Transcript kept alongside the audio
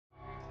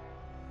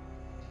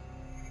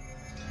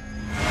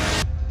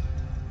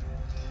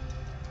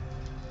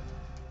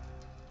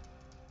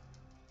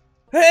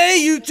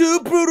Hey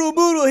YouTube, Brutal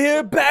Mootal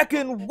here, back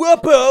in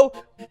Wuppo.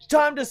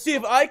 Time to see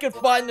if I can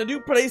find a new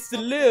place to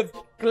live.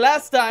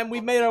 Last time we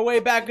made our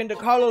way back into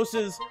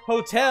Carlos's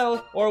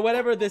hotel, or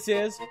whatever this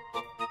is.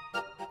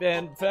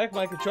 And fuck,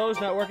 my controller's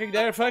not working.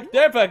 There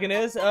fucking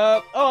is.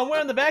 Oh, I'm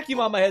wearing the vacuum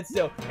on my head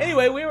still.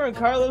 Anyway, we were in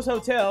Carlos'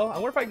 hotel. I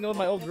wonder if I can go in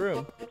my old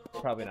room.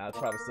 Probably not, it's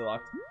probably still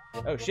locked.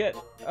 Oh shit.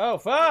 Oh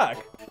fuck.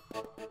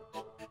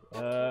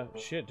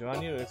 Shit, do I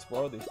need to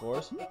explore these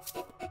floors?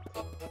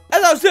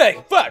 As I was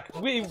saying, fuck!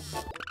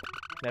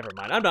 Never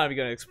mind, I'm not even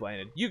gonna explain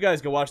it. You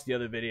guys go watch the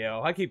other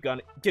video. I keep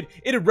getting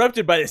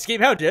interrupted by this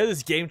game. How dare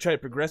this game try to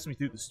progress me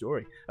through the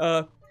story?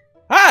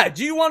 Hi,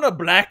 do you want a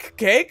black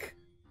cake?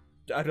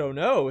 I don't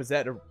know, is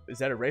that a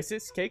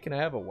racist cake? Can I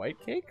have a white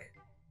cake?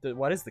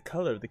 Why does the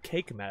color of the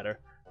cake matter?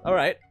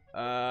 Alright,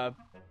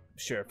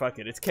 sure, fuck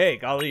it, it's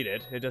cake, I'll eat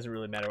it. It doesn't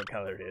really matter what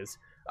color it is.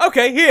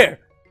 Okay, here!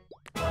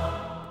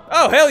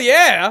 Oh, hell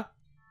yeah!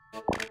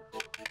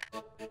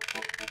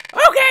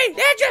 Okay,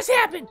 that just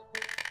happened!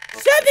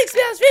 Something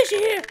smells fishy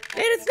here, and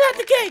it's not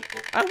the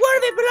cake! I wonder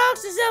if it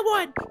belongs to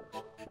someone!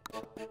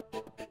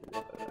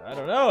 I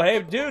don't know,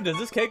 hey dude, does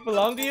this cake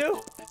belong to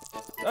you?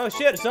 Oh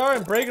shit, sorry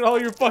I'm breaking all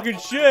your fucking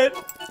shit!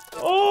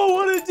 Oh,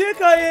 what a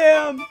dick I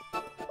am!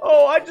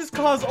 Oh, I just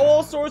caused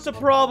all sorts of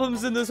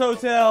problems in this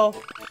hotel!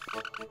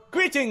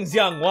 Greetings,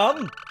 young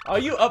one! Are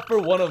you up for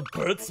one of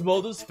Bert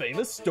Smolder's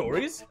famous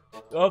stories?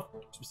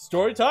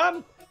 Story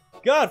time?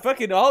 God,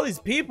 fucking all these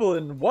people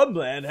in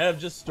Wumland have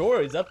just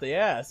stories up the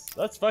ass.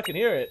 Let's fucking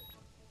hear it.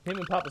 Him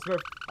and Papa Smurf.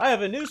 I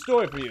have a new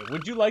story for you.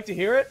 Would you like to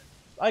hear it?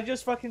 I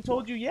just fucking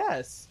told you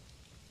yes.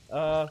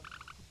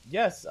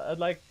 Yes, I'd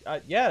like,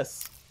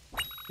 yes.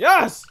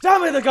 Yes! Tell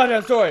me the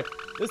goddamn story!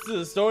 This is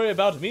a story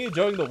about me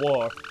during the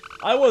war.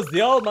 I was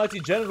the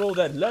almighty general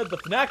that led the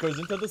Fnackers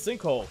into the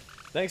sinkhole,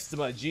 thanks to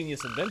my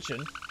genius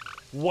invention.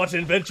 What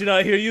invention,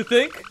 I hear you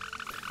think?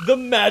 The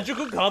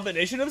magical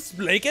combination of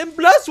Splank and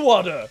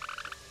Blesswater!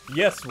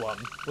 Yes, one.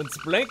 When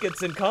Splank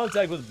gets in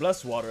contact with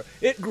Blesswater,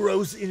 it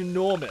grows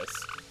enormous.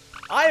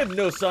 I am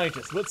no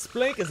scientist, but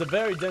Splank is a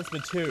very dense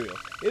material.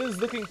 It is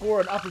looking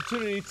for an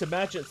opportunity to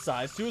match its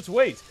size to its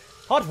weight.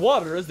 Hot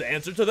water is the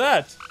answer to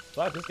that.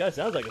 Fuck, this guy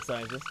sounds like a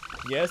scientist.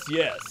 Yes,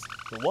 yes.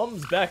 The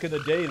Wums back in the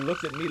day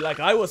looked at me like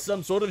I was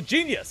some sort of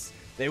genius.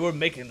 They were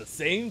making the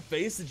same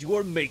face that you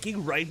are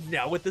making right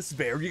now at this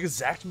very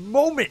exact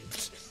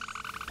moment.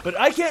 But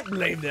I can't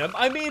blame them.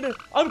 I mean,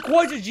 I'm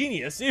quite a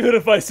genius, even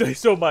if I say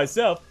so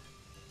myself.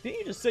 Didn't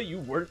you just say you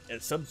weren't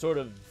some sort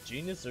of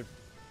genius or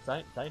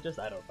scientist?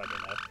 I don't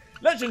fucking know.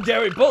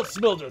 Legendary Bolt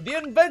Smolder, the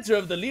inventor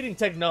of the leading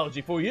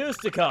technology for years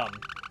to come.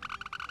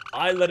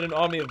 I led an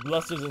army of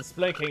blusters and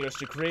splank hangers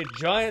to create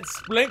giant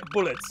splank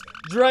bullets,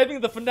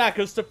 driving the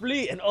Fnackers to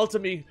flee and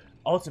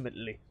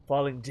ultimately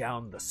falling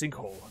down the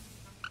sinkhole.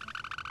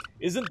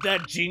 Isn't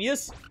that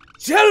genius?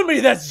 Tell me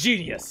that's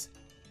genius!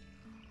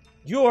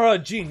 You are a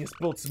genius,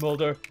 Bolt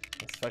Smolder.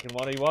 That's fucking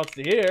what he wants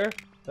to hear.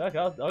 Fuck,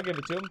 I'll give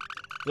it to him.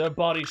 Their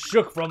bodies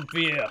shook from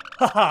fear.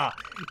 Haha!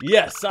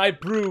 Yes, I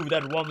proved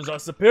that Wums are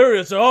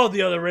superior to all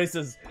the other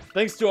races,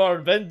 thanks to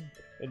our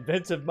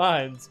inventive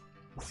minds.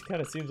 This kind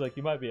of seems like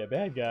you might be a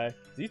bad guy.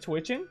 Is he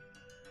twitching?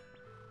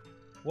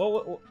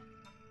 Whoa.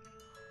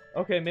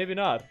 Okay, maybe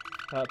not.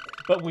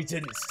 But we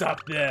didn't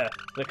stop there.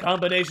 The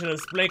combination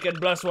of Splank and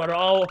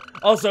Blesswater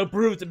also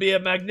proved to be a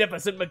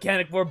magnificent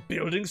mechanic for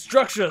building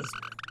structures.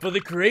 For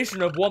the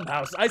creation of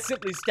Wumhouse, I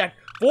simply stacked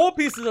 4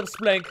 pieces of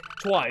Splank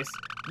twice.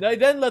 I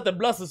then let the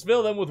blusters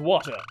fill them with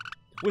water.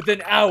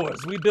 Within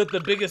hours, we built the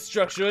biggest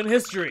structure in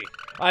history.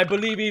 I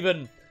believe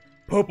even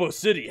Popo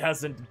City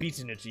hasn't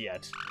beaten it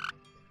yet.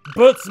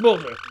 Bert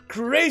Smolder,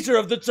 creator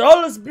of the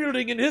tallest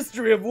building in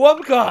history of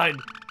Wumkind.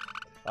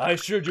 I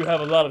assured you have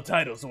a lot of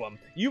titles, Wum.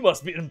 You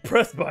must be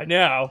impressed by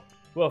now.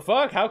 Well,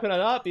 fuck, how can I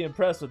not be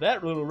impressed with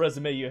that little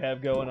resume you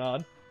have going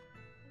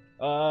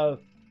on?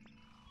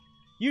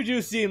 You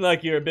do seem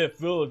like you're a bit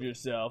full of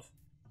yourself.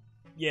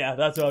 Yeah,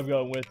 that's what I'm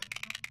going with.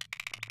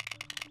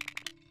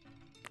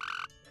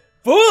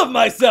 Full of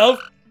myself?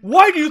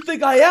 Why do you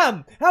think I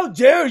am? How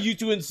dare you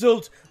to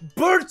insult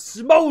Bert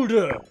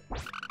Smolder?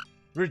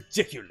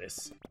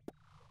 Ridiculous.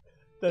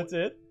 That's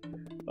it?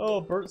 Oh,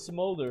 Bert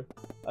Smolder.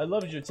 I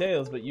loved your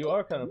tales, but you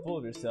are kind of full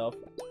of yourself.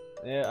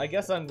 Yeah, I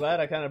guess I'm glad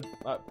I kind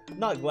of...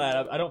 not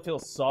glad, I don't feel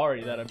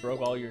sorry that I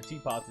broke all your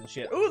teapots and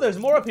shit. Ooh, there's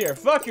more up here!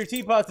 Fuck your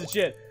teapots and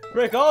shit!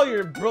 Break all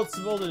your Bert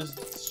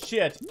Smolder's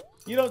shit!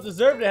 You don't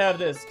deserve to have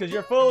this, because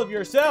you're full of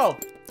yourself!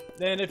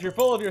 And if you're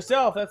full of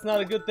yourself, that's not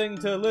a good thing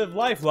to live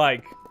life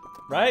like.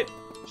 Right?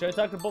 Should I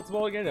talk to Bolt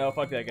Smolder again? No,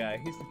 fuck that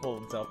guy. He's full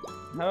of himself.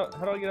 How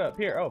do I get up?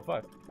 Here, oh,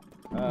 fuck.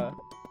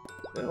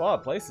 There's a lot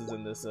of places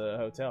in this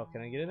hotel.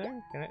 Can I get in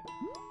there? Can I?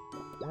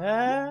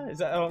 I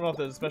don't know if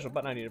there's a special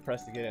button I need to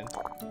press to get in.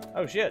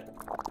 Oh shit.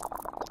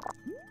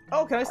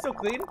 Oh, can I still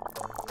clean?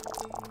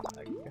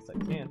 I guess I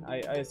can. I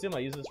assume I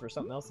use this for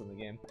something else in the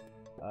game.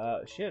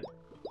 Shit.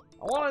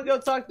 I want to go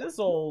talk to this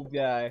old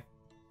guy.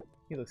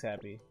 He looks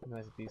happy.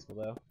 Nice and peaceful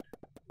though.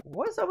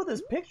 What is up with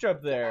this picture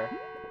up there?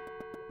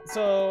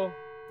 So,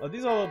 Are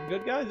these all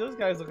good guys? Those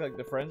guys look like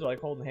the friends are like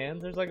holding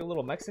hands. There's like a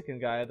little Mexican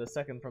guy, the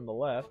second from the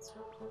left.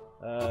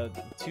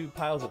 Two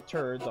piles of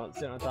turds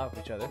sitting on top of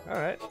each other.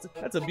 Alright,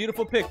 that's a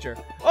beautiful picture.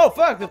 Oh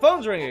fuck, the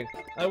phone's ringing.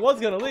 I was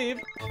gonna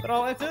leave, but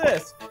I'll answer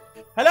this.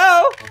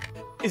 Hello?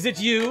 Is it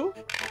you?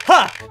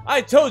 Ha!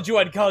 I told you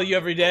I'd call you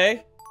every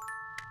day. ...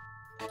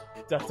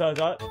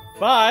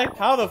 Bye.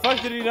 How the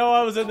fuck did he know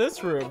I was in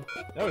this room?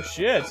 Oh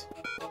shit.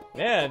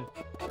 Man,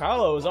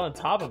 Carlo was on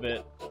top of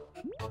it.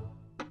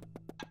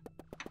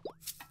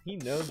 He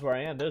knows where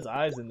I am. There's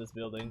eyes in this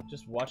building,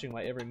 just watching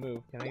my every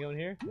move. Can I go in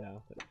here?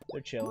 No,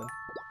 they're chilling.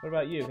 What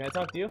about you? Can I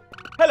talk to you?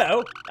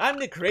 Hello, I'm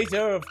the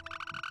creator of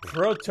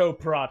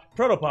Protopod?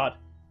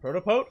 I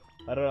don't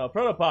know.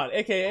 Protopod,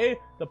 aka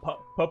the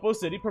Popo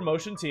City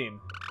promotion team.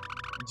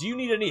 Do you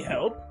need any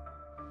help?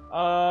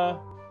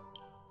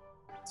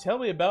 Tell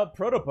me about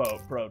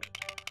Prot.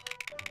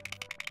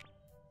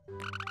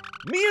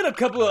 Me and a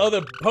couple of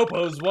other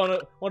Popos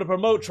want to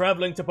promote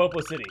traveling to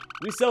Popo City.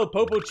 We sell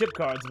Popo chip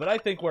cards, but I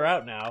think we're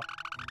out now.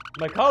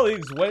 My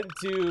colleagues went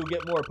to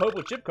get more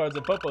Popo chip cards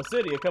in Popo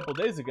City a couple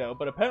days ago,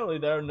 but apparently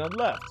there are none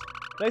left.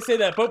 They say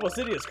that Popo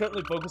City is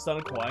currently focused on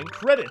acquiring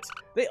credits.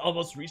 They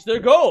almost reached their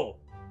goal.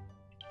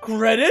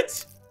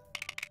 Credit?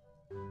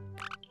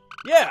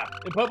 Yeah,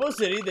 in Popo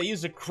City, they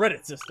use a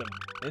credit system.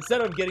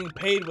 Instead of getting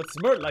paid with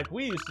Smirt like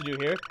we used to do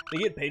here, they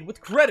get paid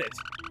with credit.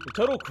 The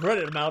total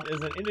credit amount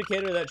is an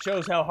indicator that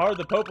shows how hard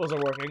the Popos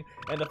are working,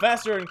 and the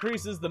faster it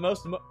increases, the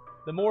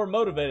more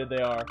motivated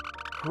they are.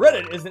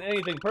 Credit isn't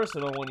anything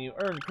personal. When you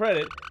earn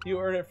credit, you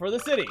earn it for the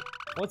city.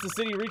 Once the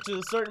city reaches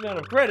a certain amount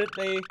of credit,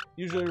 they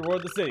usually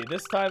reward the city.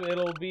 This time,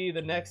 it'll be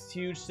the next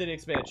huge city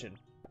expansion.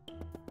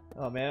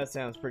 Oh man, that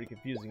sounds pretty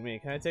confusing to me.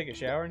 Can I take a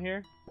shower in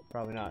here?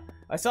 Probably not.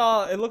 I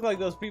saw, it looked like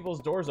those people's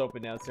doors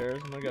open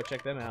downstairs. I'm gonna go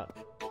check them out.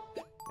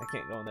 I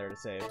can't go in there to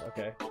save.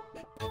 Okay.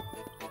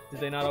 Did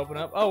they not open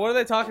up? Oh, what are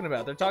they talking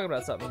about? They're talking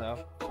about something,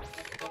 though.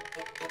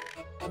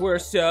 We're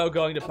so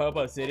going to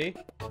Popo City.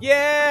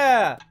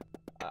 Yeah!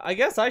 I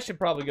guess I should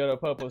probably go to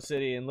Popo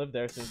City and live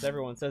there since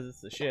everyone says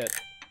it's the shit.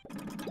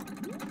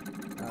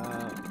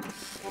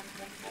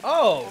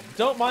 Oh,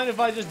 don't mind if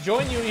I just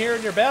join you here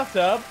in your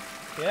bathtub.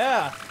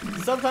 Yeah,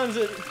 sometimes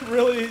it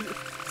really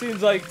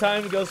seems like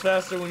time goes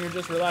faster when you're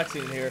just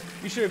relaxing in here.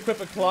 You should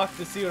equip a clock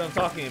to see what I'm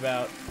talking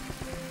about.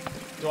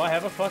 Do I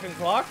have a fucking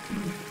clock?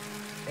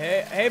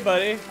 Hey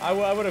buddy, I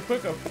would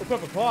equip a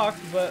clock,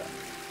 but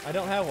I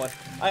don't have one.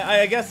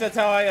 I guess that's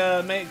how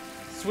I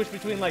switch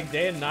between like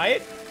day and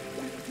night,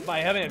 by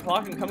having a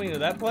clock and coming to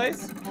that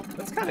place.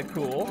 That's kind of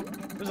cool.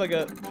 There's like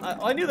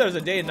I knew there was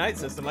a day and night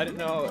system. I didn't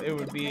know it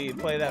would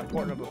play that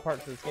important of a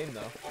part to this game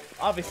though.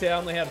 Obviously, I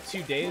only have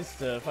 2 days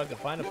to fucking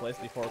find a place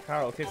before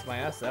Carl kicks my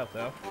ass out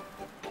though.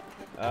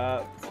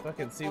 Let's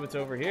fucking see what's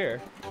over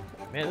here.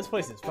 Man, this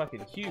place is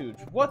fucking huge.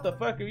 What the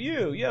fuck are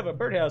you? You have a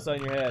birdhouse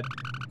on your head.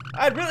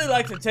 I'd really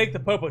like to take the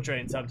Popo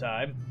train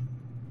sometime.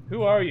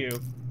 Who are you?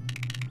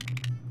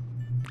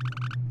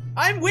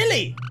 I'm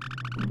Willy!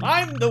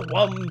 I'm the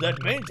one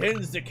that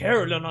maintains the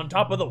Carolyn on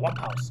top of the Wuppo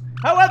house.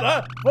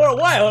 However, for a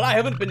while I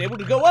haven't been able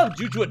to go up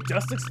due to a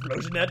dust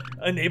explosion that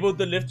enabled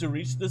the lift to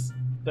reach the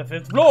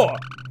 5th floor.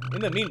 In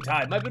the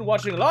meantime, I've been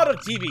watching a lot of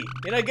TV,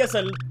 and I guess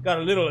I got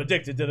a little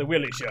addicted to the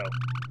Willy show.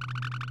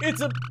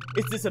 It's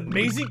this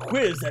amazing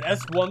quiz that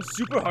asks one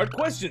super hard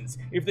questions.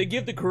 If they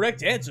give the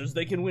correct answers,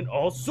 they can win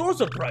all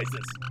sorts of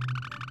prizes.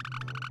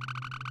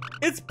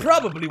 It's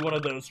probably one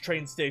of those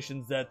train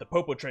stations that the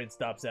Popo train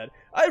stops at.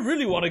 I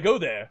really want to go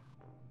there.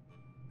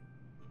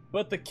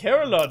 But the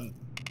Carolyn...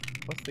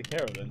 What's the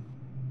Carolyn?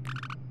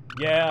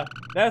 Yeah,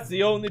 that's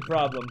the only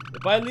problem.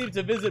 If I leave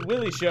to visit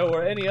Willy's show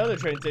or any other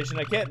train station,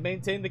 I can't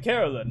maintain the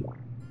Carolyn.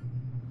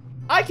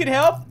 I can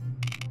help!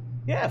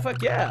 Yeah,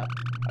 fuck yeah.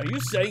 Are you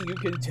saying you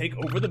can take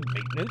over the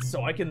maintenance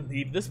so I can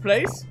leave this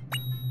place?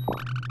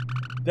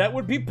 That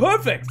would be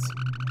perfect!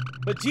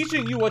 But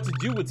teaching you what to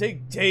do would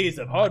take days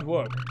of hard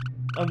work.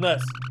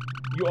 Unless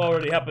you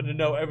already happen to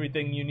know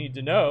everything you need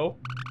to know.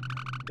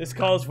 This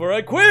calls for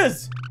a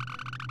quiz!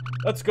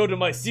 Let's go to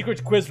my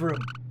secret quiz room.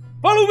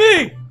 Follow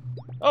me!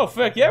 Oh,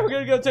 fuck yeah, we're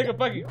gonna go take a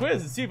fucking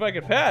quiz and see if I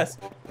can pass.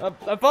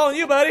 I'm following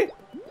you, buddy.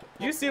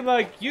 You seem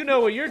like you know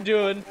what you're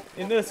doing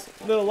in this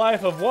little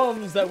life of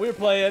Wums that we're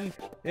playing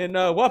in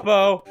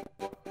Wuppo.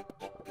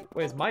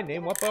 Wait, is my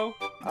name Wuppo?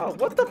 Oh,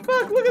 what the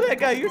fuck? Look at that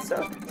guy. You're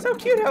so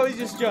cute how he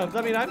just jumps.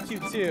 I mean, I'm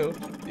cute too.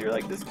 You're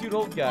like this cute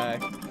old guy.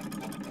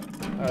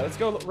 Alright, let's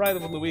go ride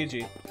with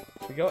Luigi.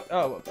 We go.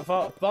 Oh,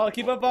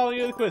 keep on following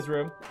you in the quiz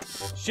room.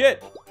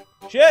 Shit!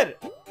 Shit!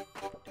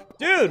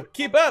 Dude,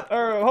 keep up,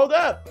 or hold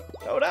up!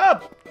 Hold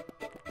up!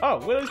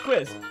 Oh, Willy's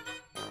quiz.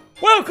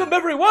 Welcome,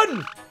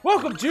 everyone!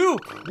 Welcome to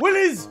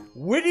Willy's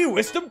Witty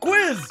Wisdom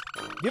Quiz!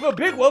 Give a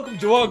big welcome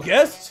to our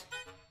guest.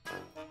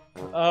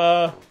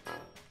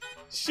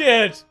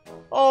 Shit!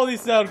 All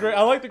these sound great.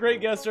 I like the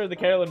Great Guesser and the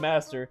Carolyn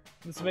Master.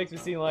 This makes me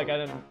seem like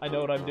I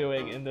know what I'm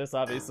doing, and this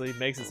obviously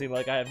makes it seem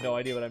like I have no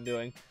idea what I'm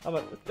doing. I'm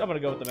gonna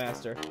go with the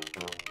Master.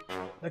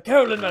 The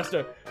Carolyn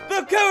Master!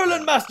 The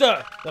Carolyn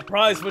Master! The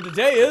prize for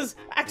today is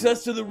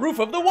access to the roof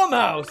of the Wum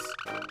house!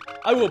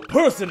 I will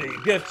personally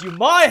gift you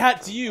my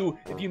hat to you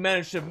if you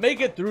manage to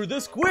make it through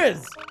this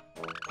quiz.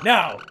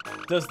 Now,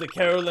 does the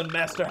Carolyn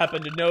Master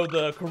happen to know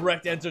the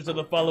correct answer to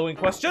the following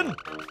question?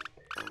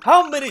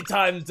 How many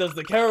times does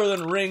the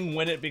Carolyn ring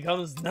when it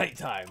becomes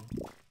nighttime?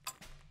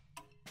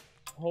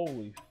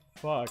 Holy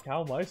fuck,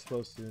 how am I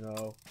supposed to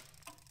know?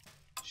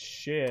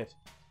 Shit.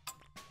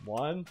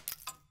 1.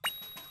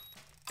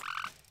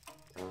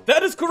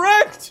 That is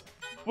correct!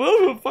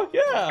 Woo, fuck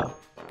yeah!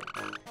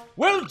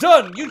 Well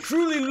done! You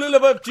truly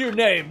live up to your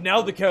name,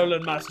 now the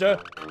Carolyn Master.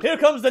 Here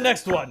comes the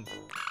next one.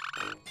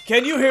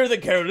 Can you hear the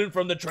Carolyn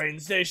from the train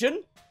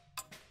station?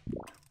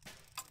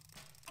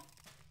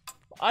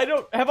 I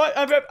don't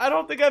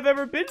think I've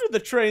ever been to the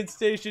train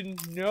station,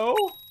 no?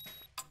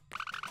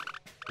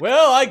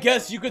 Well, I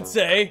guess you could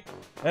say,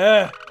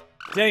 dang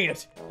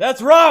it,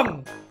 that's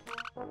wrong!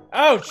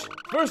 Ouch!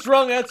 First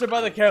wrong answer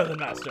by the Carolyn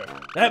Master.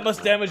 That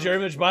must damage your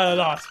image by a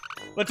lot.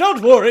 But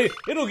don't worry,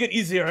 it'll get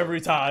easier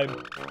every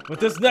time. But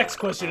this next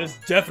question is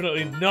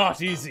definitely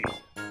not easy.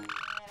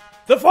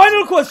 The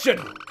final question!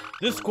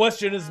 This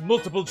question is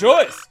multiple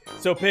choice,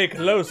 so pay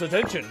close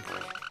attention.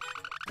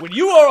 When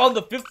you are on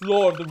the 5th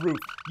floor of the roof,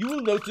 you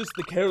will notice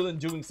the Carolyn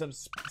doing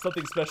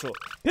something special.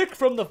 Pick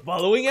from the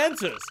following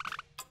answers.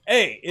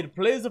 A. It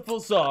plays a full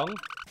song.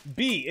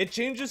 B. It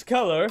changes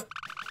color.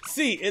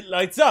 C. It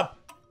lights up.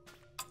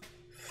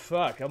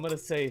 Fuck, I'm gonna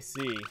say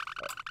C.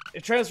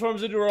 It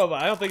transforms into a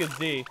robot. I don't think it's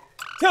D.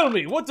 Tell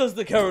me, what does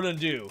the Carolyn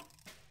do?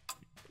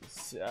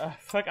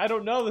 Fuck, I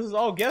don't know. This is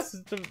all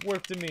guesses to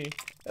work to me.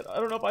 I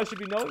don't know if I should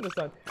be knowing this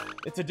time.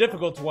 It's a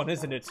difficult one,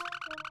 isn't it?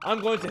 I'm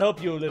going to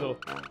help you a little.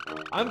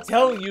 I'm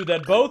telling you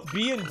that both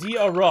B and D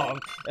are wrong,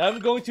 and I'm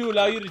going to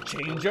allow you to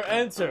change your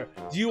answer.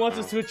 Do you want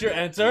to switch your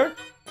answer?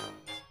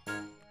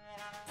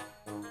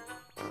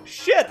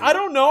 Shit, I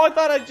don't know. I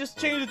thought I just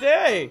changed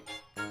A.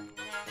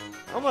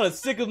 I'm gonna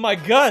stick with my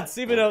guts,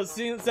 even though it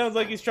sounds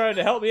like he's trying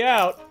to help me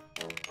out.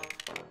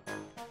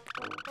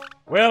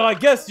 Well, I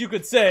guess you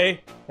could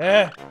say,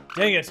 dang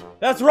it,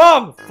 that's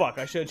wrong! Fuck,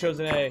 I should have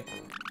chosen A.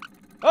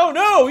 Oh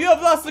no, you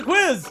have lost the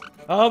quiz!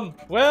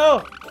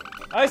 Well,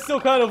 I still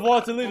kind of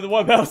want to leave the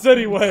White House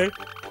anyway.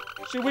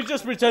 Should we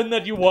just pretend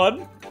that you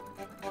won?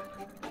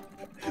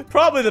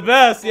 Probably the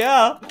best,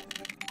 yeah.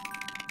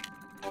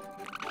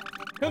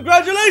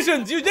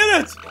 Congratulations, you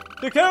did it!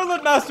 The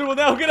Carolyn Master will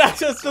now get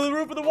access to the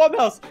roof of the Wuppo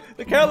house.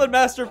 The Carolyn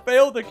Master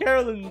failed the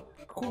Carolyn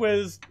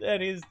quiz,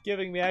 and he's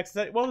giving me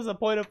access. What was the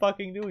point of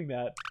fucking doing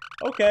that?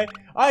 Okay,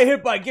 I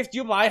hereby gift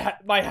you my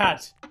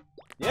hat.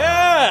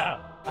 Yeah!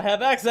 I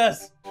have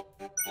access.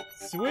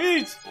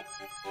 Sweet!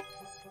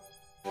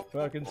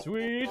 Fucking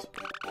sweet.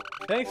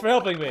 Thanks for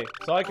helping me,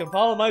 so I can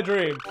follow my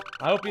dream.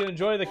 I hope you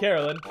enjoy the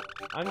Carolyn.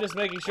 I'm just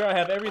making sure I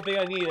have everything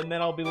I need, and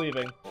then I'll be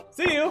leaving.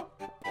 See you!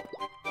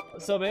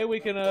 So maybe we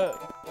can,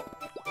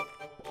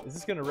 is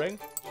this gonna ring?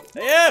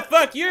 Yeah,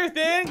 fuck your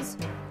things!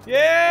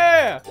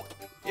 Yeah!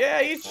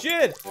 Yeah, eat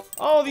shit!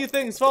 All of you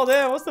things fall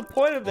down. What's the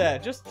point of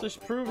that? Just to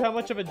prove how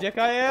much of a dick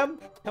I am?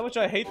 How much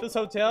I hate this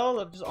hotel?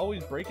 I'm just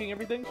always breaking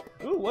everything?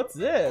 Ooh, what's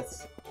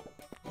this?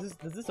 Does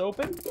this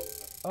open?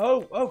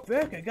 Oh,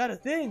 frick, I got a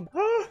thing.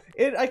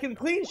 I can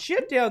clean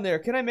shit down there.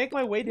 Can I make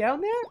my way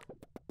down there?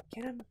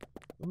 Can I?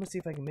 I'm gonna see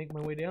if I can make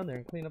my way down there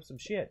and clean up some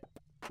shit.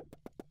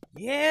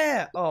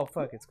 Yeah! Oh,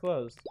 fuck, it's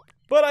closed.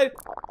 But I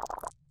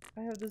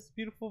have this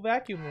beautiful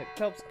vacuum that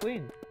helps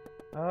clean.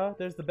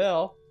 There's the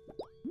bell.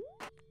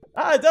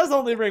 Ah, it does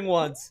only ring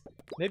once.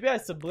 Maybe I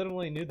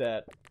subliminally knew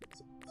that.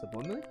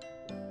 Subliminally?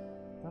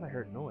 I thought I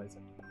heard noise.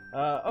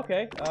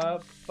 Okay,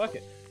 fuck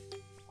it.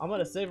 I'm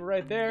gonna save it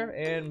right there,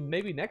 and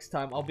maybe next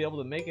time I'll be able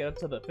to make it up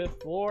to the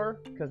 5th floor,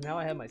 because now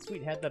I have my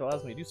sweet hat that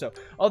allows me to do so.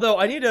 Although,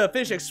 I need to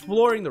finish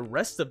exploring the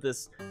rest of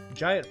this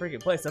giant freaking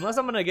place, unless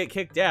I'm gonna get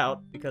kicked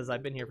out, because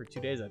I've been here for 2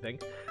 days, I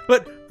think.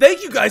 But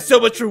thank you guys so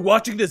much for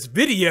watching this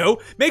video.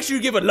 Make sure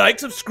you give a like,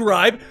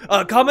 subscribe,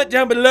 comment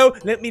down below,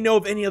 let me know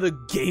of any other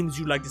games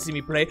you'd like to see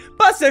me play.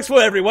 Butt sex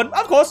for everyone,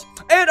 of course,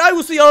 and I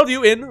will see all of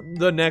you in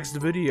the next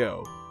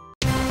video.